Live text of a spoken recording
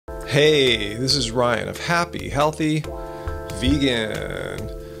Hey, this is Ryan of Happy, Healthy, Vegan.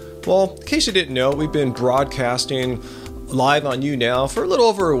 Well, in case you didn't know, we've been broadcasting live on YouNow for a little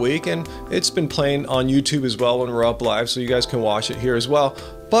over a week, and it's been playing on YouTube as well when we're up live, so you guys can watch it here as well.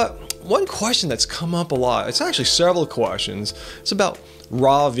 But one question that's come up a lot, it's actually several questions, it's about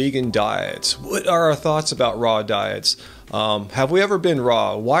raw vegan diets. What are our thoughts about raw diets? Have we ever been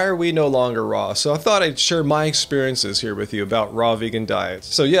raw? Why are we no longer raw? So I thought I'd share my experiences here with you about raw vegan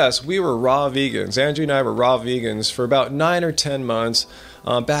diets. So yes, we were raw vegans. Andrew and I were raw vegans for about 9 or 10 months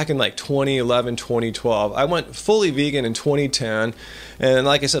back in like 2011, 2012. I went fully vegan in 2010. And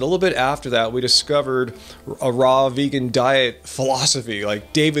like I said, a little bit after that, we discovered a raw vegan diet philosophy,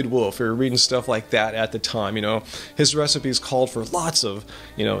 like David Wolf. We were reading stuff like that at the time, you know. His recipes called for lots of,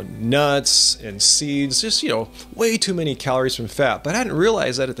 nuts and seeds, just, way too many calories from fat. But I didn't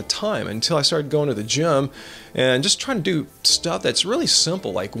realize that at the time until I started going to the gym and just trying to do stuff that's really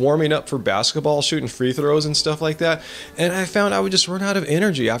simple, like warming up for basketball, shooting free throws and stuff like that. And I found I would just run out of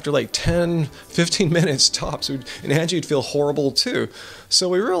energy after like 10, 15 minutes tops. And Angie would feel horrible too. So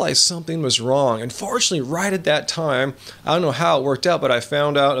we realized something was wrong. Unfortunately, right at that time, I don't know how it worked out, but I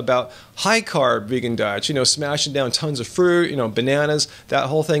found out about high carb vegan diets, smashing down tons of fruit, bananas, that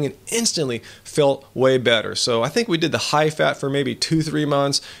whole thing, and instantly felt way better. So I think we did the high fat for maybe 2-3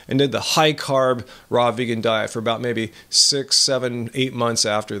 months and did the high carb raw vegan diet for about maybe 6, 7, 8 months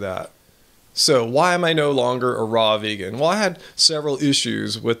after that. So why am I no longer a raw vegan? Well, I had several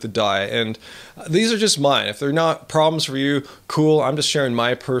issues with the diet, and these are just mine. If they're not problems for you, cool. I'm just sharing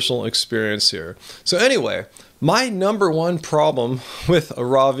my personal experience here. So anyway, my number one problem with a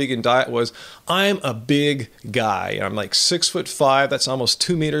raw vegan diet was I'm a big guy. I'm like 6'5", that's almost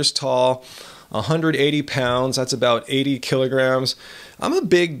 2 meters tall, 180 pounds, that's about 80 kilograms. I'm a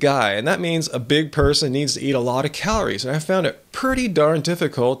big guy, and that means a big person needs to eat a lot of calories. And I found it pretty darn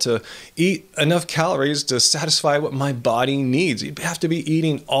difficult to eat enough calories to satisfy what my body needs. You have to be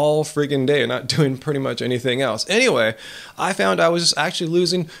eating all friggin' day and not doing pretty much anything else. Anyway, I found I was actually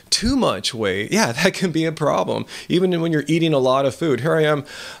losing too much weight. Yeah, that can be a problem, even when you're eating a lot of food. Here I am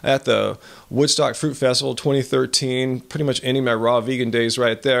at the Woodstock Fruit Festival 2013, pretty much ending my raw vegan days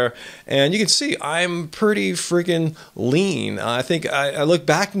right there. And you can see I'm pretty freaking lean. I think I look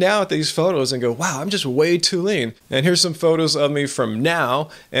back now at these photos and go, wow, I'm just way too lean. And here's some photos of me from now,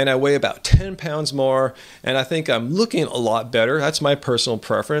 and I weigh about 10 pounds more, and I think I'm looking a lot better. That's my personal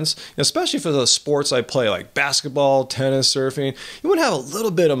preference, especially for the sports I play, like basketball, tennis, surfing. You want to have a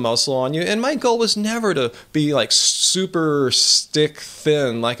little bit of muscle on you, and my goal was never to be like super stick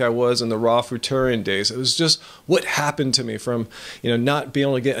thin like I was in the raw fruitarian days. It was just what happened to me from not being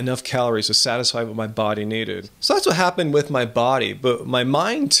able to get enough calories to satisfy what my body needed. So that's what happened with my body, but my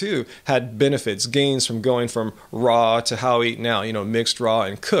mind too had benefits, gains from going from raw to how I eat now, mixed raw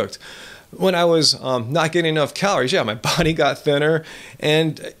and cooked. When I was not getting enough calories, yeah, my body got thinner,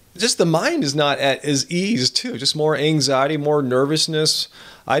 and just the mind is not at as ease too, just more anxiety, more nervousness.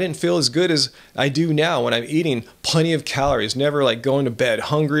 I didn't feel as good as I do now when I'm eating plenty of calories, never like going to bed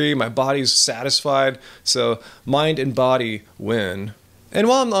hungry, my body's satisfied. So mind and body win. And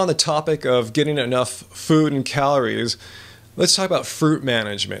while I'm on the topic of getting enough food and calories, let's talk about fruit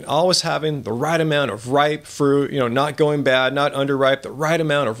management. Always having the right amount of ripe fruit, not going bad, not underripe, the right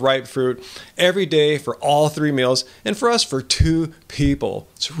amount of ripe fruit every day for all 3 meals, and for us, for 2 people.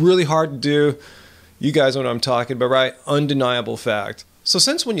 It's really hard to do. You guys know what I'm talking about, right? Undeniable fact. So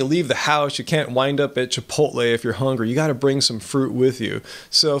since when you leave the house, you can't wind up at Chipotle if you're hungry, you got to bring some fruit with you.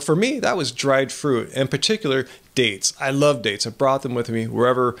 So for me, that was dried fruit, in particular dates. I love dates. I brought them with me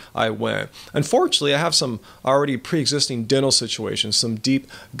wherever I went. Unfortunately, I have some already pre-existing dental situations, some deep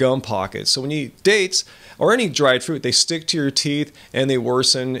gum pockets. So when you eat dates or any dried fruit, they stick to your teeth and they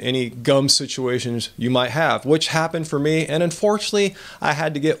worsen any gum situations you might have, which happened for me. And unfortunately, I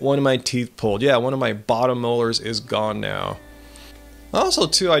had to get one of my teeth pulled. Yeah, one of my bottom molars is gone now. Also,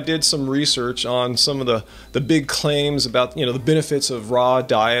 too, I did some research on some of the big claims about, the benefits of raw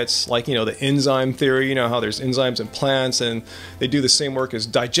diets, like, the enzyme theory, how there's enzymes in plants and they do the same work as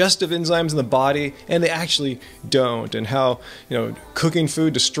digestive enzymes in the body, and they actually don't, and how, cooking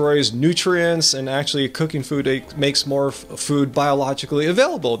food destroys nutrients, and actually cooking food makes more food biologically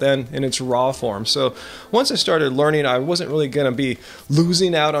available than in its raw form. So once I started learning, I wasn't really going to be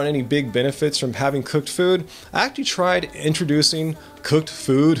losing out on any big benefits from having cooked food. I actually tried introducing cooked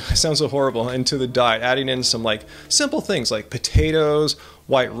food, sounds so horrible, into the diet, adding in some like simple things like potatoes,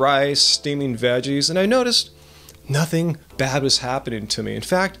 white rice, steaming veggies, and I noticed nothing bad was happening to me. In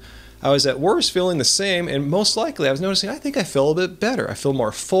fact, I was at worst feeling the same, and most likely I was noticing I think I feel a bit better. I feel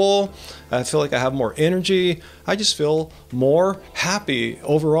more full. I feel like I have more energy. I just feel more happy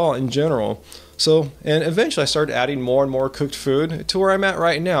overall in general. So, and eventually I started adding more and more cooked food to where I'm at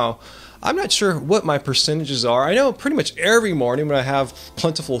right now. I'm not sure what my percentages are. I know pretty much every morning when I have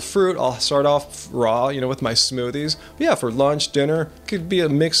plentiful fruit, I'll start off raw, with my smoothies. But yeah, for lunch, dinner, it could be a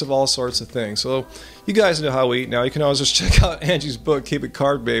mix of all sorts of things. So you guys know how we eat now. You can always just check out Angie's book, Keep It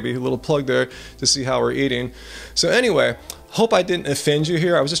Carb, Baby. A little plug there to see how we're eating. So anyway, hope I didn't offend you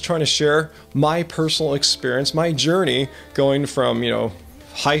here. I was just trying to share my personal experience, my journey going from,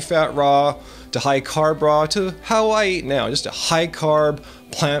 high-fat raw to high-carb raw to how I eat now. Just a high-carb,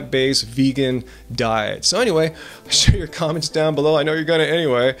 plant-based vegan diet. So anyway, share your comments down below. I know you're gonna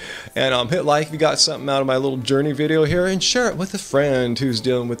anyway. And hit like if you got something out of my little journey video here, and share it with a friend who's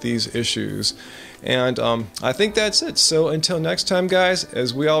dealing with these issues. And I think that's it. So until next time, guys,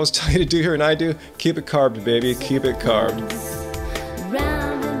 as we always tell you to do here and I do, keep it carb, baby. Keep it carb.